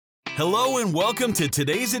Hello and welcome to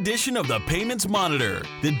today's edition of the Payments Monitor,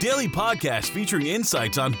 the daily podcast featuring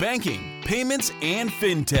insights on banking, payments, and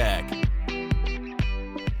fintech.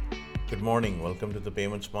 Good morning. Welcome to the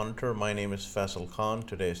Payments Monitor. My name is Faisal Khan.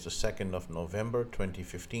 Today is the 2nd of November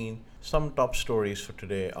 2015. Some top stories for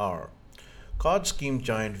today are: card scheme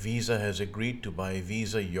giant Visa has agreed to buy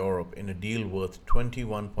Visa Europe in a deal worth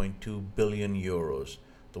 21.2 billion euros.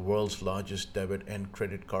 The world's largest debit and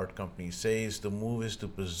credit card company says the move is to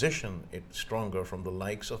position it stronger from the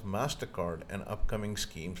likes of MasterCard and upcoming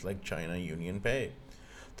schemes like China UnionPay.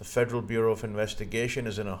 The Federal Bureau of Investigation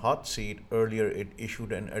is in a hot seat. Earlier, it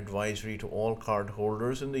issued an advisory to all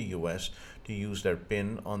cardholders in the US to use their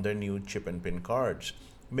PIN on their new chip and PIN cards,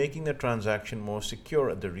 making the transaction more secure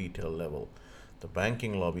at the retail level. The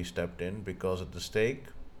banking lobby stepped in because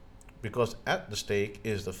at the stake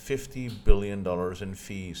is the $50 billion in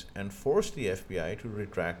fees and forced the FBI to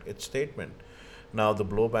retract its statement. Now the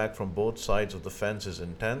blowback from both sides of the fence is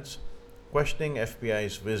intense, questioning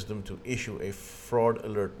FBI's wisdom to issue a fraud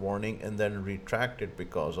alert warning and then retract it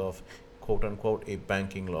because of quote-unquote a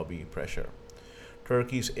banking lobby pressure.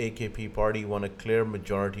 Turkey's AKP party won a clear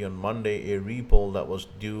majority on Monday, a re-poll that was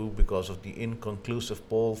due because of the inconclusive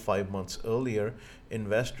poll 5 months earlier.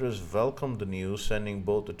 Investors welcomed the news, sending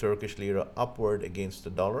both the Turkish lira upward against the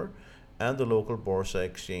dollar and the local Borsa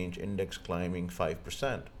exchange index climbing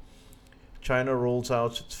 5%. China rolls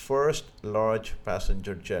out its first large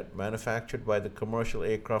passenger jet manufactured by the Commercial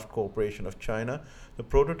Aircraft Corporation of China. The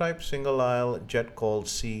prototype single-aisle jet called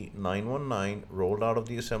C919 rolled out of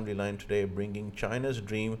the assembly line today, bringing China's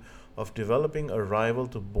dream of developing a rival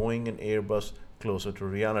to Boeing and Airbus closer to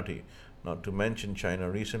reality. Not to mention, China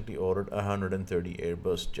recently ordered 130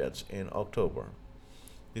 Airbus jets in October.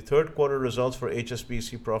 The third quarter results for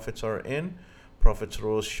HSBC profits are in. Profits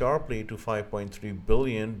rose sharply to 5.3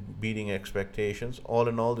 billion, beating expectations. All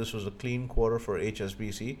in all, this was a clean quarter for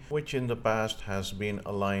HSBC, which in the past has been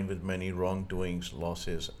aligned with many wrongdoings,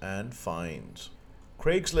 losses, and fines.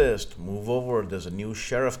 Craigslist, move over. There's a new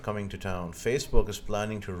sheriff coming to town. Facebook is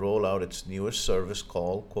planning to roll out its newest service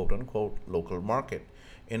called quote-unquote local market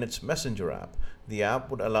in its Messenger app. The app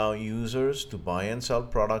would allow users to buy and sell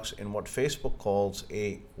products in what Facebook calls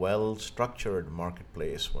a well-structured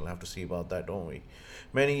marketplace. We'll have to see about that, don't we?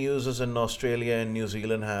 Many users in Australia and New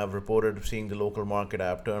Zealand have reported seeing the local market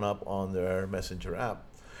app turn up on their Messenger app.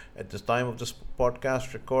 At the time of this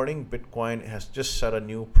podcast recording, Bitcoin has just set a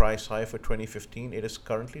new price high for 2015. It is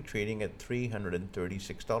currently trading at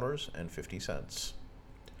 $336.50.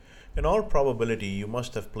 In all probability, you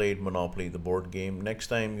must have played Monopoly, the board game. Next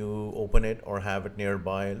time you open it or have it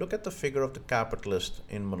nearby, look at the figure of the capitalist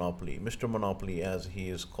in Monopoly, Mr. Monopoly as he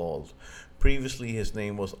is called. Previously, his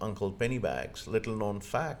name was Uncle Pennybags. Little known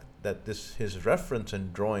fact that his reference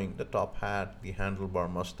and drawing, the top hat, the handlebar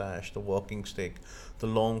mustache, the walking stick, the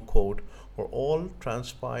long coat, were all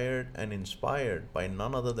transpired and inspired by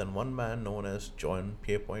none other than one man known as John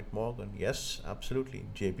Pierpont Morgan. Yes, absolutely,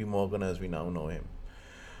 J.P. Morgan as we now know him.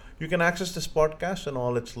 You can access this podcast and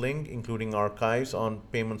all its links, including archives, on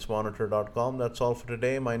paymentsmonitor.com. That's all for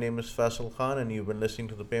today. My name is Faisal Khan, and you've been listening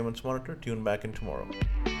to the Payments Monitor. Tune back in tomorrow.